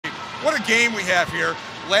what a game we have here.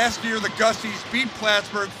 Last year, the Gusties beat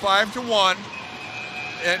Plattsburgh 5-1,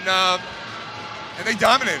 and they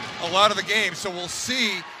dominated a lot of the game. So we'll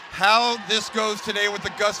see how this goes today with the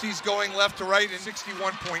Gusties going left to right, and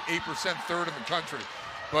 61.8%, third in the country.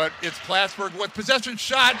 But it's Plattsburgh with possession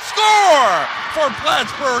shot, score for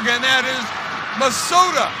Plattsburgh, and that is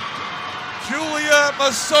Masota, Julia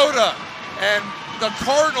Masota. And the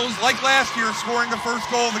Cardinals, like last year, scoring the first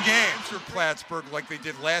goal of the game. For Plattsburgh, like they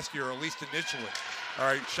did last year, at least initially. All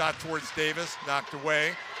right, shot towards Davis, knocked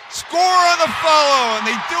away. Score on the follow, and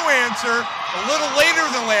they do answer a little later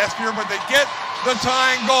than last year, but they get the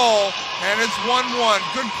tying goal, and it's 1-1.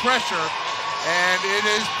 Good pressure, and it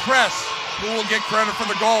is Press who will get credit for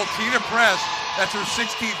the goal. Tina Press, that's her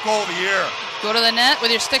 16th goal of the year. Go to the net with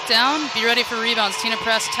your stick down, be ready for rebounds. Tina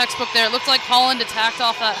Press, textbook there. It looked like Holland attacked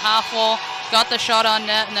off that half wall, got the shot on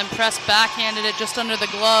net, and then Press backhanded it just under the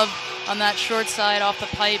glove on that short side off the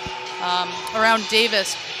pipe around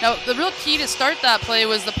Davis. Now, the real key to start that play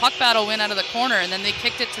was the puck battle win out of the corner, and then they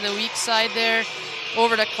kicked it to the weak side there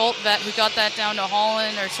over to Coltvet, who got that down to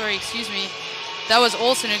Holland, or sorry, excuse me. That was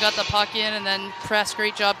Olsen who got the puck in, and then Press,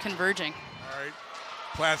 great job converging. All right,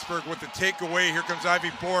 Plattsburgh with the takeaway. Here comes Ivy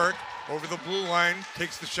Bork over the blue line,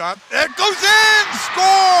 takes the shot. That goes in!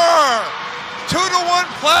 Score! 2-1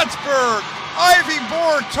 Plattsburgh. Ivy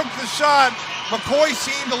Bork took the shot. McCoy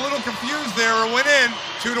seemed a little confused there. It went in,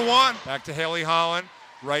 2-1. Back to Haley Holland,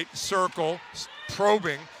 right circle,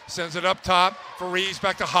 probing, sends it up top for Reeves,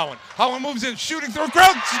 back to Holland. Holland moves in, shooting through a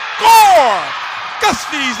crowd, score!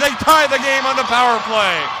 Gusties, they tie the game on the power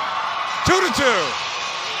play. 2-2.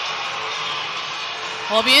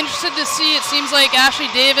 Well, I'll be interested to see. It seems like Ashley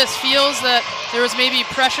Davis feels that there was maybe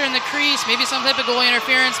pressure in the crease, maybe some type of goalie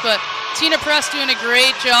interference, but Tina Press doing a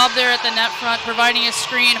great job there at the net front, providing a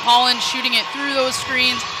screen. Holland shooting it through those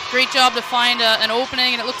screens. Great job to find an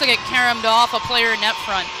opening, and it looked like it caromed off a player net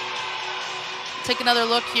front. Take another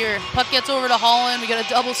look here. Puck gets over to Holland. We got a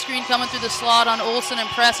double screen coming through the slot on Olsen and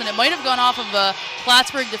Press, and it might have gone off of a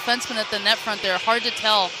Plattsburgh defenseman at the net front there. Hard to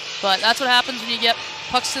tell, but that's what happens when you get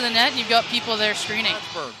pucks to the net and you've got people there screening.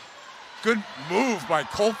 Plattsburgh. Good move by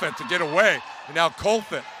Coltvet to get away, and now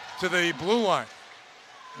Coltvet to the blue line.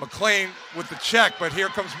 McLean with the check, but here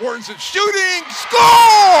comes Mortensen shooting,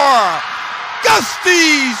 score!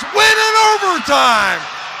 Gusties win in overtime!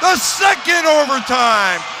 The second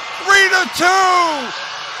overtime, 3-2!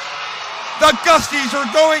 The Gusties are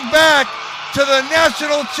going back to the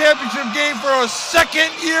national championship game for a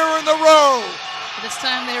second year in a row. This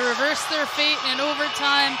time they reversed their fate in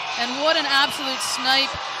overtime, and what an absolute snipe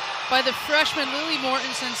by the freshman Lily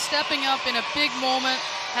Mortensen, stepping up in a big moment.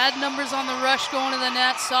 Had numbers on the rush going to the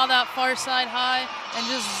net, saw that far side high, and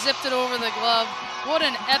just zipped it over the glove. What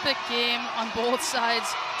an epic game on both sides.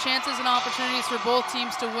 Chances and opportunities for both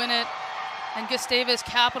teams to win it, and Gustavus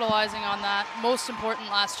capitalizing on that most important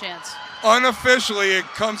last chance. Unofficially, it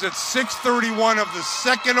comes at 6:31 of the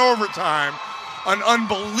second overtime. An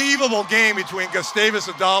unbelievable game between Gustavus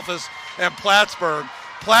Adolphus and Plattsburgh.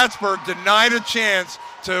 Plattsburgh denied a chance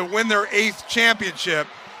to win their 8th championship.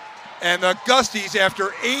 And the Gusties,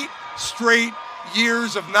 after 8 straight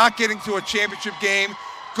years of not getting to a championship game,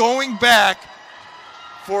 going back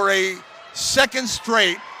for a second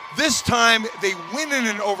straight. This time they win in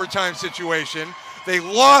an overtime situation. They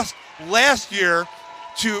lost last year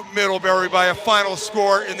to Middlebury by a final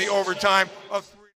score in the overtime.